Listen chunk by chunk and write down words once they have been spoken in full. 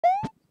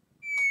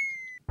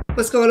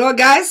What's going on,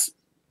 guys?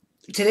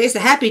 Today's a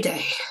happy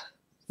day.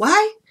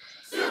 Why?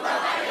 Super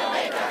Mario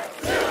Maker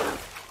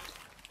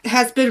 2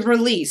 Has been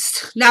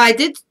released. Now, I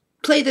did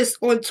play this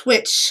on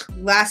Twitch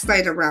last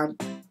night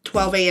around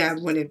 12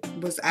 a.m. when it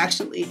was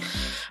actually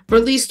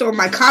released on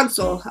my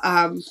console.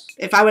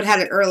 If I would have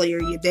had it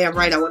earlier, you're damn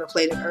right I would have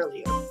played it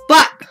earlier.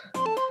 But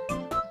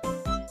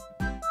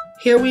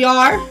here we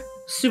are.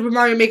 Super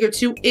Mario Maker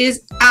 2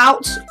 is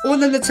out on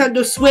the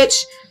Nintendo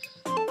Switch.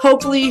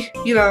 Hopefully,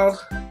 you know,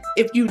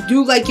 if you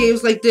do like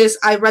games like this,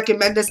 I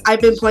recommend this. I've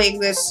been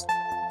playing this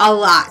a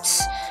lot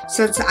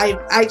since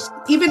I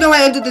even though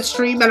I ended the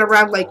stream at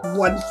around like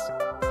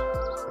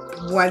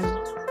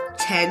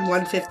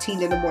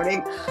 1:15 in the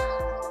morning,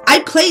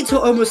 I played till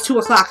almost 2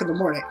 o'clock in the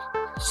morning.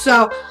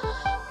 So,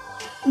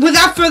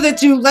 without further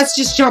ado, let's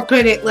just jump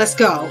in it. Let's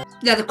go.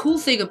 Now, the cool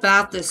thing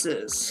about this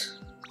is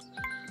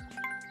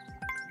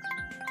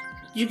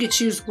you can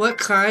choose what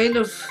kind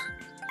of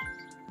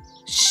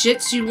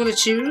shits you want to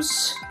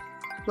choose,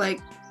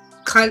 like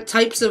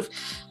types of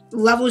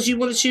levels you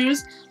want to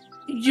choose.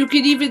 You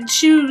can even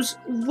choose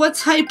what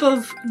type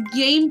of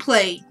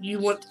gameplay you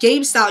want,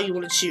 game style you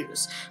want to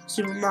choose.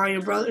 Super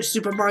Mario Brothers,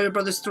 Super Mario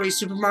Brothers 3,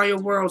 Super Mario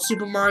World,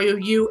 Super Mario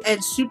U,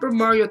 and Super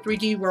Mario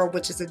 3D World,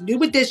 which is a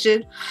new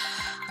addition.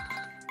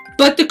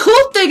 But the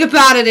cool thing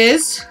about it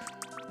is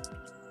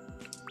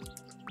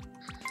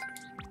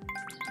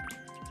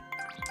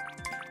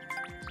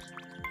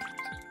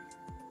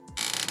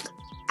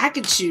I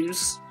can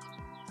choose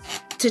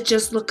to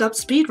just look up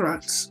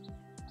speedruns.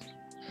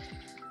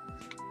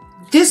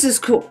 This is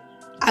cool.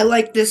 I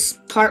like this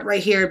part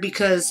right here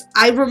because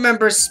I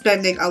remember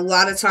spending a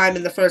lot of time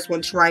in the first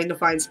one trying to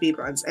find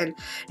speedruns, and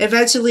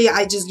eventually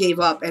I just gave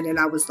up, and then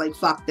I was like,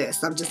 fuck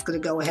this. I'm just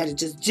going to go ahead and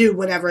just do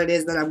whatever it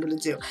is that I'm going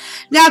to do.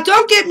 Now,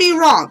 don't get me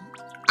wrong.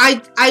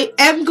 I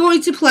am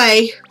going to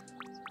play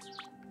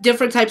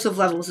different types of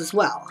levels as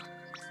well.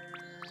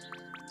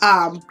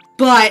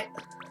 But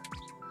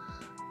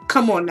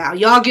come on now,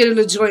 y'all get an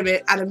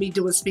enjoyment out of me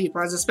doing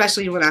speedruns,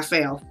 especially when I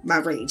fail my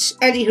rage.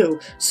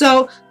 Anywho,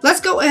 so let's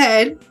go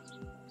ahead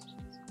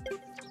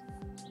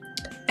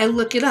and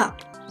look it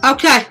up.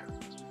 Okay,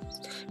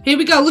 here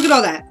we go. Look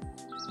at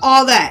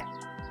all that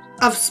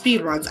of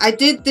speedruns. I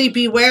did the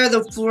Beware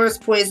the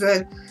Forest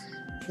Poison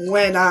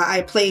when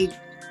I played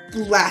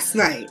last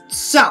night.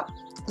 So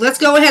let's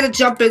go ahead and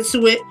jump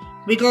into it.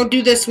 We're gonna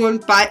do this one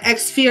by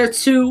Xfear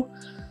 2.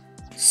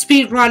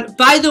 Speedrun.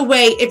 By the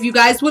way, if you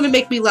guys want to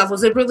make me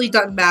levels, it really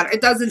doesn't matter.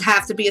 It doesn't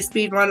have to be a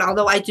speedrun,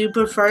 although I do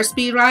prefer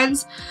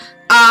speedruns.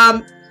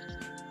 I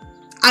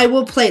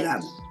will play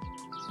them.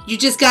 You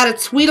just gotta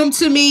tweet them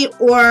to me,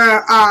 or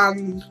I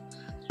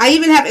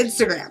even have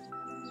Instagram.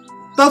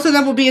 Both of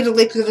them will be in the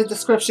link in the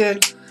description.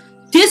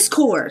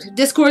 Discord.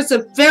 Discord is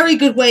a very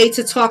good way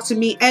to talk to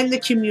me and the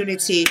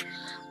community.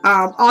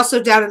 Also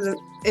down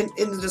in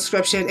the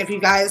description if you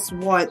guys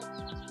want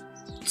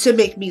to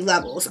make me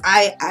levels.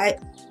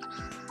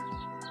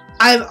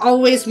 I've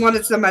always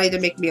wanted somebody to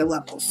make me a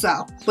level.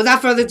 So,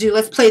 without further ado,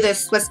 let's play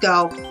this. Let's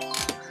go.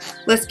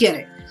 Let's get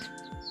it.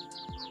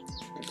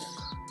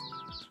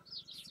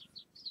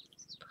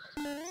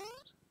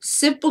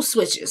 Simple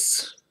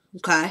switches.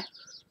 Okay.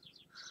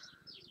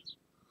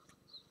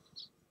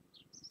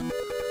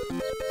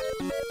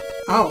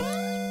 Oh.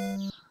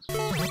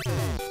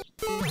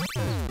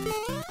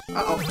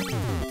 Uh-oh.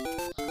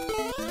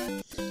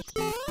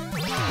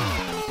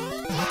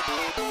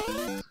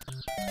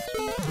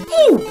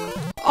 Ooh!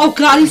 Oh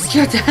god, he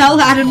scared the hell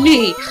out of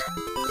me!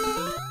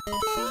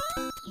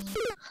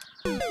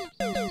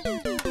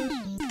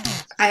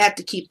 I have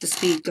to keep the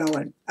speed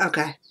going.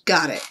 Okay,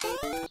 got it.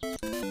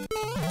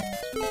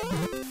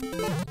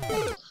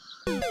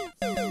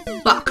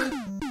 Fuck.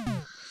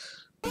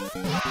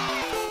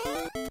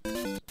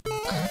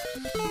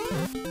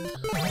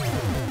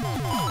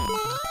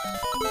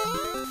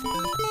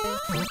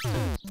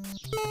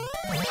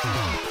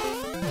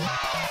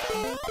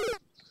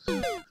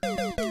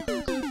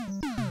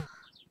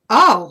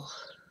 Oh.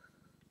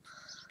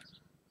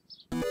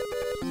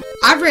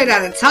 I ran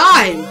out of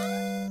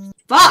time.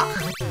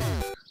 Fuck.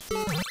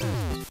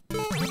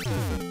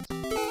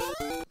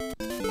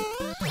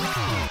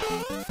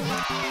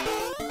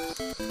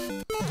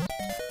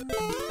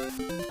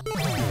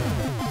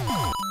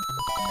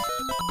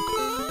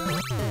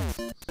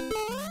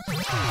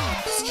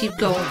 Just keep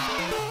going.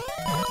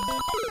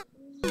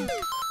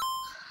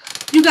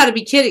 You gotta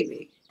be kidding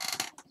me.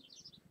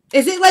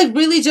 Is it like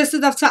really just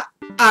enough time?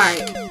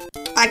 Alright.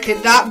 I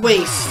could not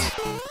waste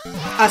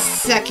a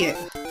second.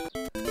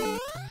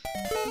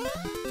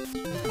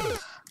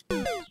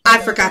 I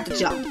forgot to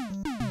jump.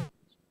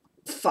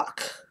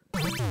 Fuck.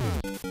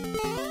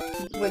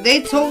 When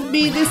they told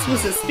me this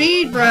was a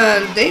speed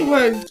run, they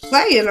weren't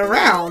playing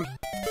around.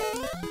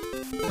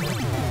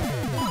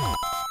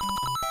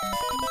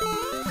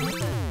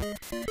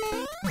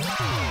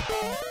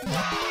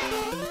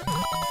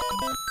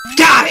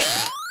 Got it!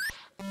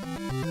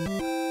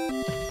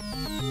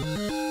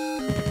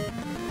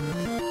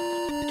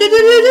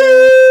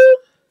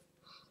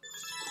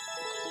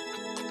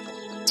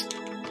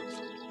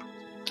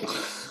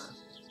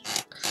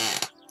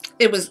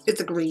 It's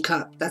a green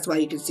cup. That's why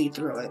you can see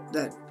through it.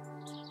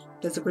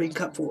 That's a green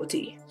cup full of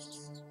tea.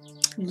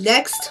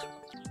 Next.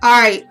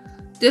 Alright.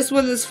 This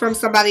one is from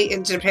somebody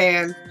in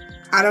Japan.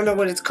 I don't know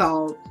what it's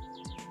called.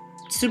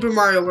 Super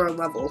Mario World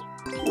level.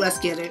 Let's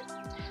get it.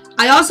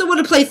 I also want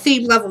to play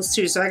theme levels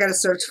too, so I gotta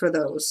search for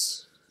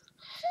those.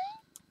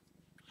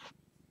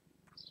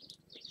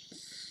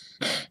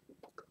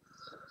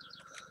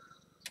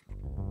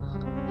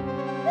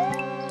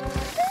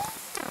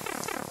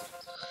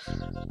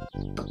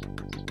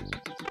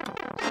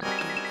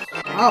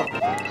 Oh.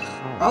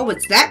 Oh,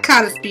 it's that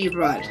kind of speed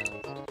run.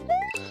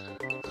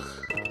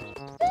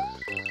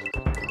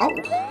 Oh.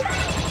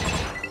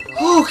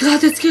 Oh,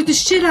 God, that scared the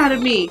shit out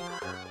of me.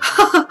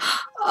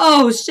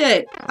 Oh,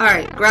 shit.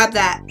 Alright, grab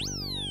that.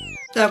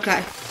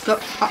 Okay. Go.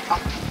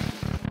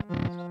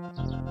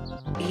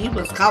 He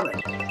was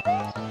coming.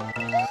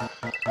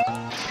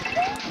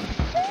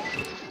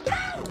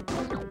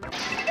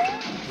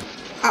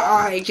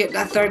 I ain't getting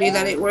that 30.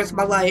 That ain't worth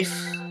my life.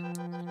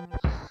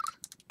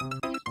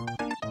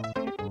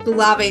 The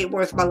lava ain't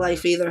worth my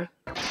life either.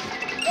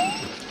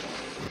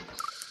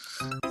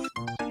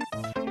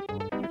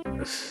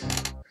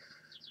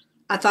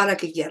 I thought I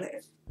could get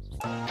it.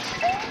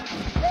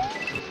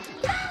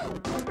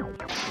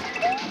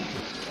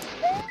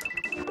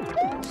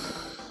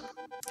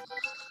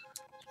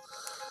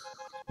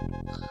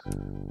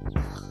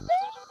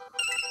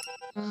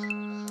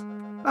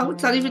 Oh,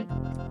 it's not even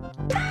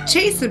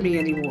chasing me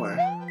anymore.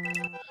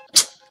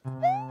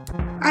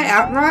 I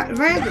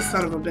outran this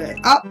son of a bitch.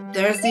 Oh,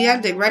 there's the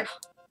ending, right?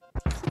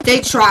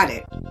 They tried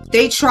it.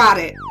 They tried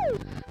it.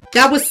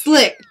 That was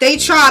slick. They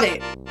tried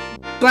it.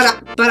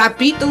 But I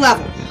beat the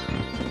level.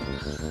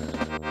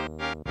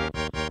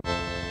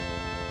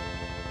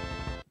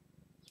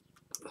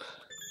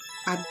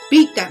 I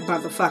beat that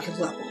motherfucking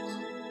level.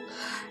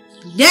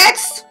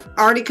 Next!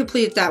 Already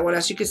completed that one.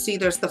 As you can see,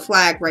 there's the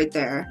flag right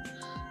there.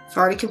 I've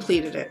already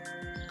completed it.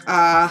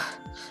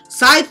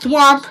 Side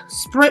Thwomp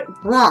Sprint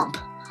Romp.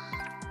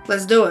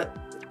 Let's do it.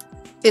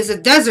 It's a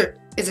desert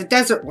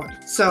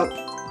one. So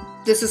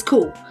this is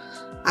cool.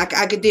 I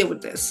could deal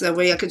with this. That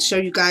way I could show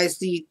you guys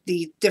the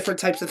different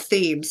types of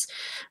themes.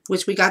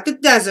 Which we got the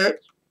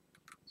desert.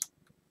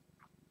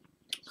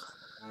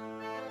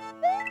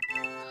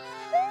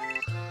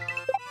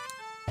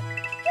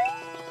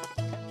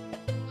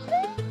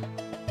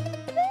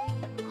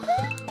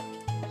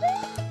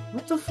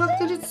 What the fuck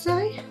did it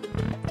say?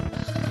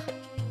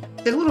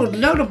 The little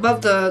note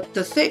above the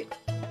thing.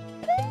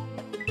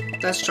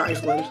 That's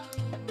trifling.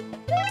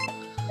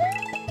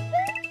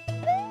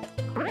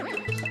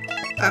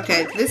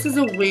 Okay, this is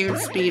a weird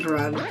speed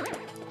run.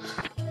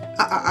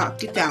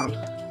 Get down.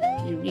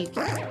 You need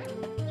that.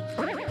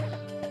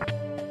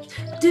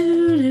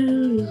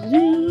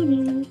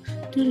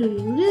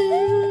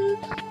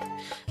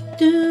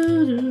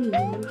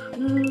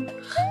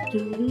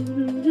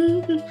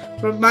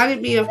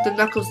 Reminded me of the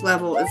Knuckles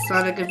level in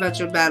Sonic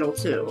Adventure Battle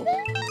 2.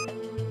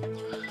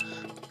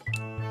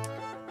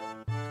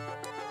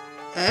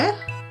 Eh?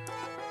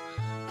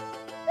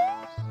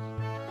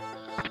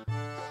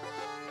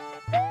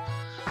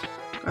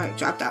 Alright,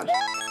 drop down.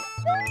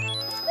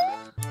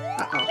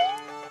 Uh-oh.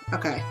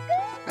 Okay.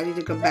 I need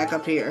to come back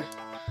up here.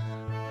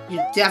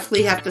 You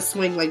definitely have to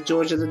swing like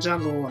George of the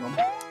Jungle on them.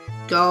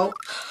 Go.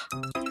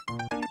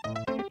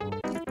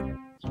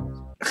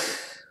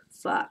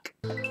 Fuck.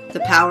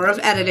 The power of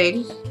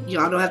editing.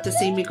 Y'all don't have to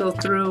see me go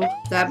through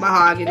that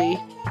mahogany.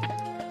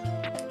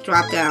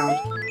 Drop down.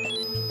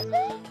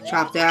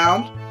 Drop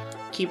down.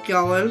 Keep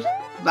going.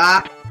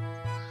 Bop.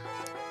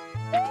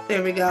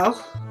 There we go.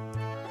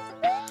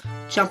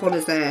 Jump on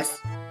his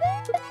ass.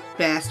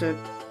 Bastard.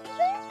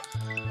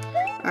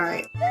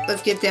 Alright.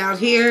 Let's get down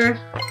here.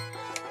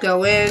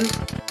 Go in.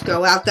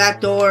 Go out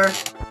that door.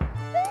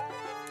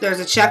 There's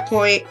a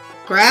checkpoint.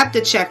 Grab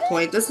the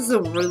checkpoint. This is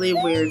a really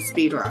weird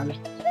speedrun.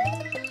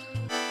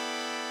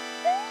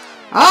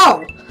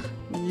 Oh!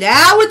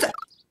 Now it's a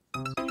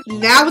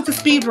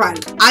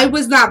speedrun. I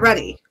was not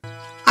ready.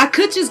 I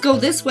could just go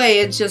this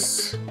way and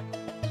just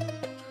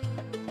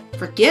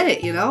forget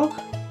it, you know?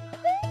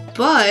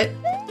 But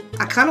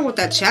I kind of want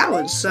that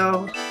challenge,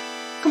 so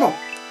come on.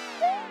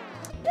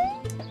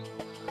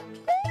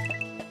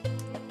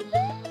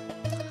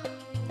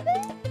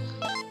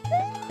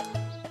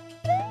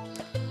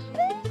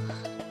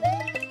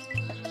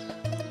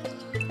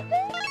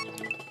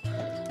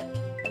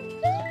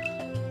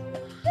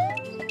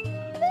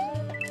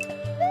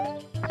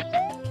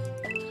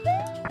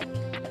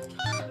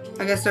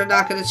 I guess they're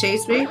not going to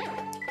chase me.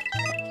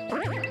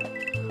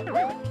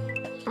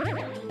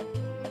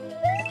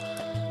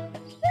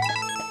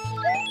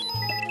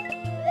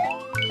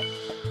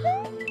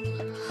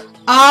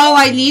 Oh,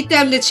 I need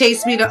them to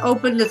chase me to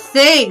open the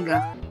thing.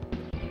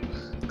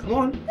 Come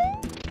on.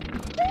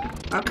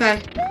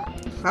 Okay.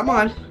 Come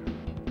on.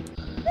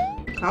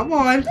 Come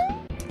on.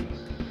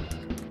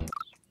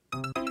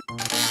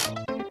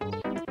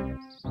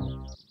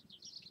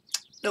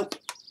 Nope.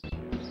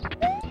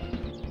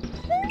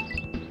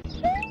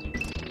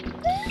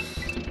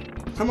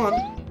 Come on.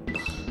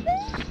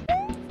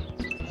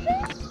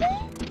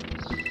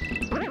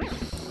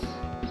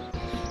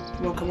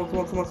 come on, come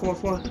on, come on, come on,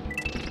 come on.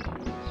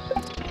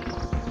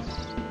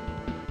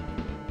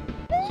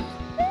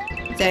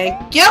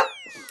 Thank you.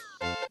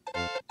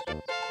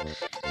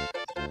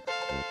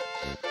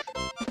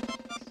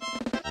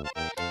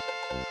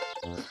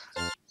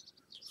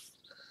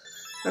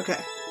 Okay.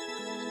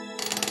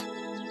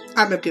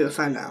 I'm gonna do it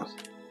fine now.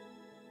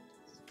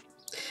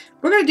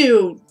 We're gonna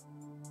do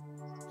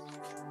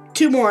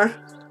 2 more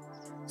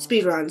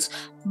speedruns.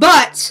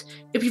 But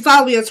if you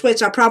follow me on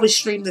Twitch, I'll probably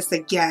stream this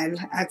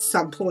again at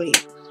some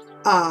point.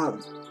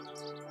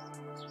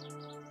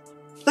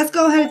 Let's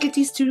go ahead and get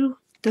these 2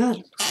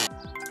 done.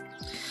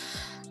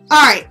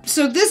 Alright,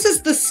 so this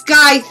is the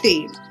Sky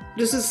theme.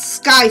 This is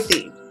Sky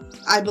theme,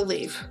 I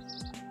believe.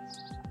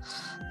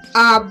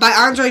 By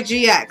Andre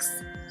GX.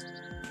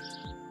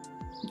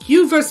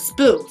 You vs.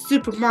 Boo,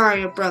 Super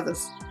Mario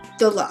Brothers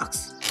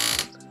Deluxe.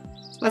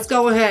 Let's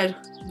go ahead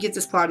and get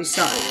this party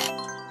started.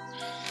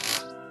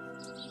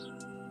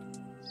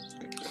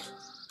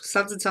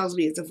 Something tells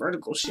me it's a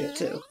vertical shit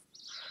too.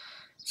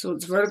 So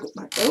it's vertical.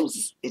 My nose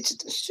is itching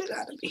the shit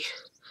out of me.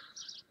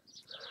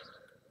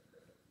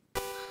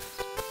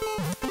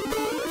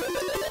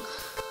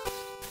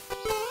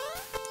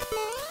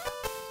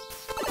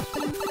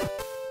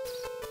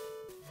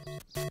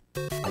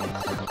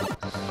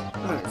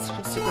 Alright, so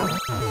let's see that.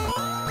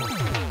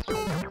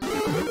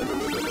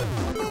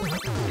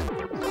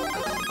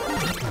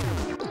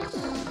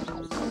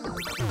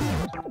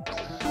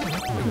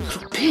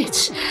 Little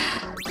bitch.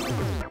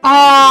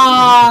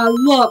 Oh,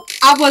 look.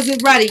 I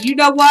wasn't ready. You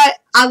know what?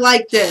 I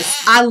like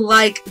this. I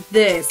like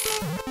this.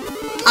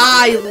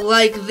 I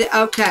like this.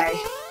 Okay.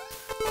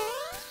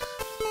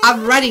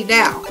 I'm ready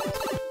now.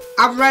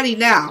 I'm ready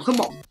now.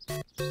 Come on.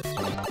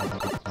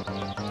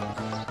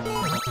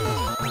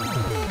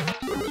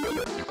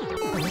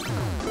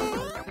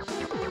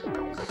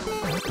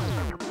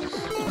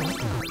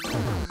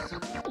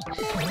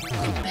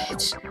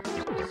 Bitch.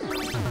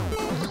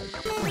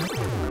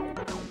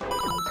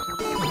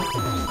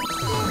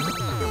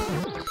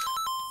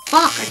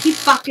 Fuck, I keep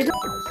fucking up.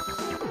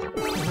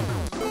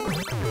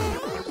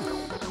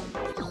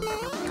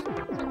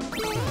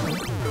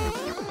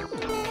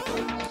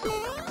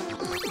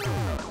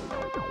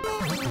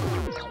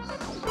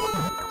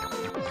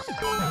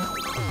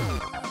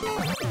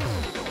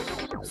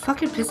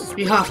 Fucking pisses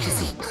me off because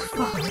he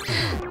fuck.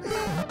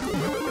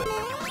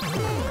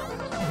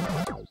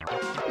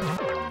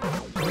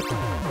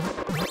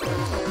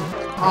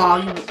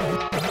 Oh,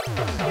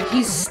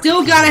 he's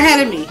still got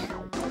ahead of me.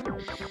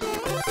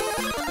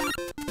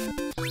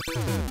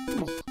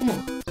 Come on.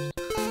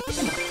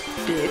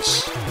 Bitch.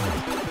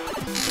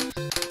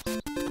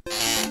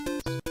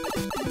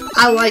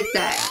 I like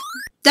that.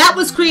 That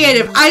was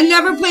creative. I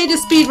never played a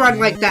speedrun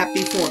like that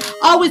before.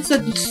 Oh, it's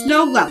a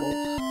snow level.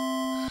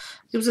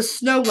 It was a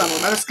snow level,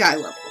 not a sky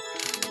level.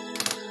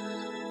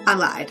 I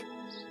lied.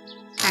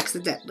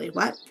 Accidentally.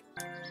 What?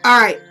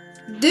 Alright.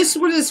 This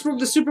one is from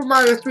the Super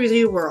Mario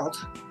 3D World.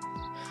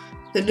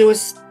 The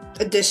newest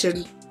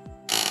edition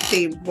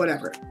theme,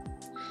 whatever.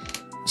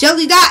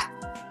 Jelly Dot!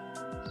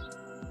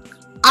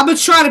 I'm gonna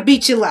try to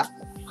beat your level.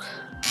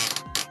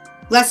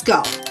 Let's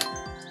go.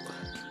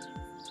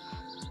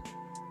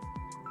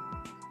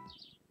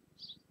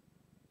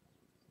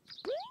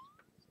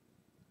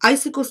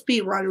 Icicle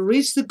Speedrun.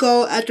 Reach the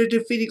goal after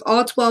defeating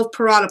all 12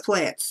 piranha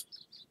plants.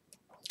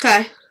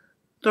 Okay.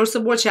 Throw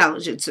some more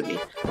challenges to me.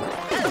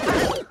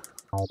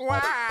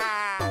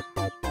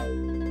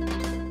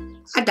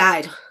 I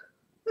died.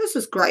 This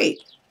is great.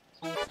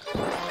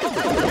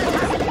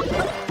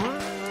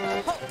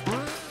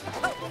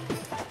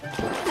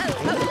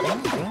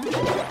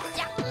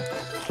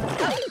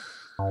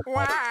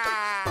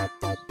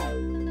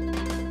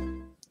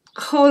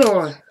 Hold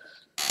on.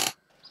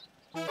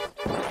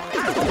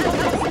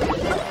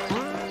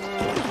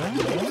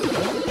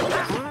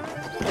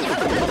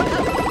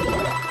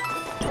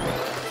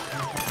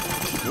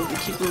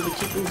 Keep moving,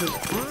 keep moving.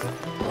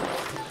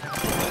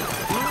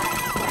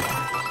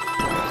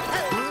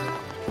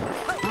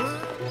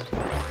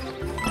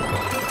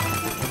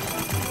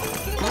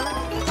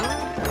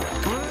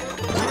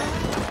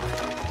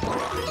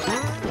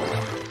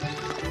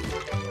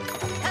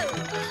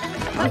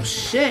 Oh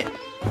shit.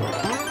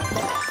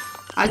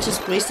 I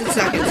just wasted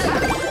seconds.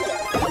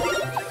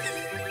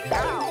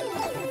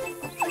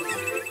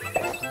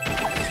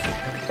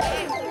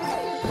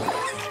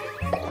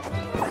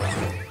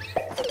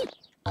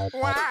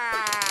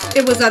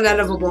 It was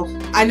unedible.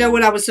 I know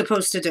what I was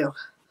supposed to do.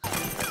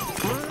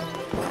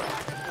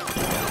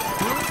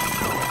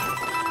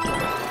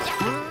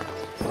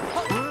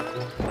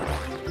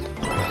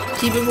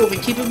 Keep it moving,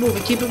 keep it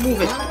moving, keep it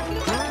moving.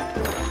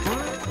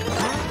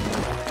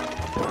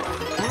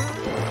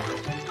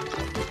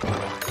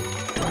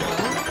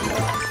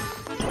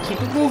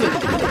 Keep it moving.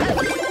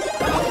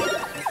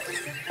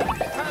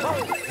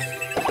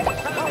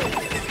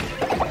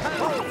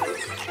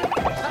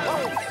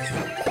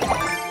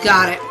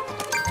 Got it.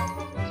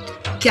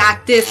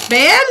 Got this,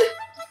 man.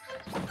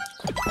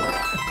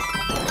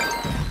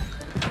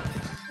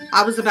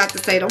 I was about to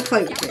say, don't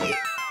play with me.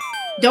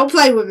 Don't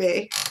play with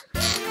me.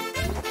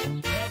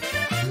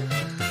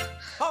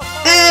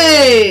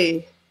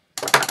 Yay!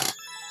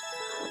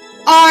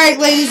 Alright,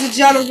 ladies and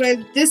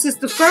gentlemen, this is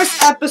the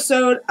first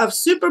episode of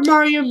Super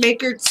Mario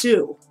Maker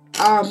 2.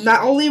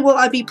 Not only will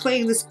I be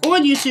playing this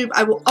on YouTube,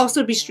 I will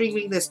also be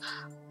streaming this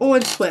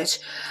on Twitch.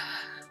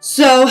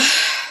 So,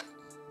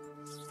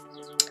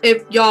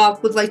 if y'all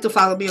would like to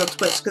follow me on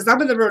Twitch, because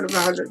I'm in the road of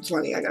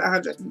 120. I got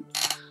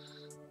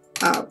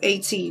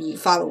 118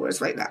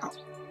 followers right now.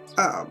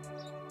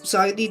 So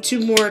I need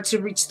 2 more to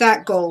reach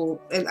that goal.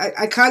 And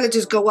I kind of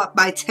just go up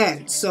by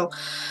 10. So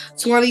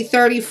 20,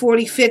 30,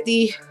 40,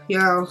 50, you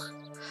know.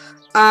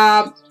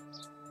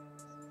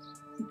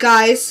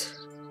 Guys,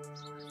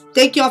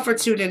 thank y'all for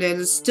tuning in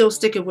and still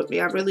sticking with me.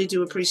 I really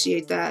do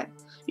appreciate that.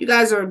 You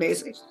guys are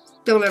amazing.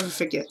 Don't ever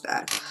forget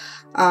that.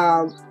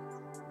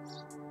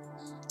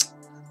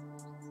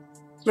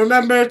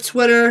 Remember,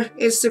 Twitter,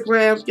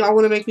 Instagram, y'all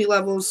want to make me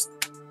levels,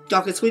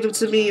 y'all can tweet them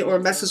to me or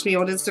message me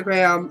on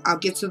Instagram. I'll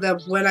get to them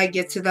when I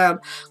get to them,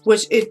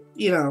 which it,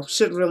 you know,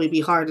 shouldn't really be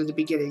hard in the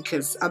beginning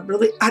because I'm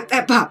really not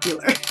that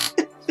popular.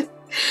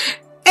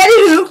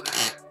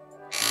 Anywho,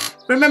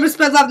 remember,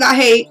 spread love, not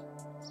hate.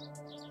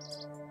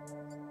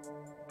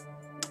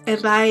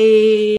 And bye.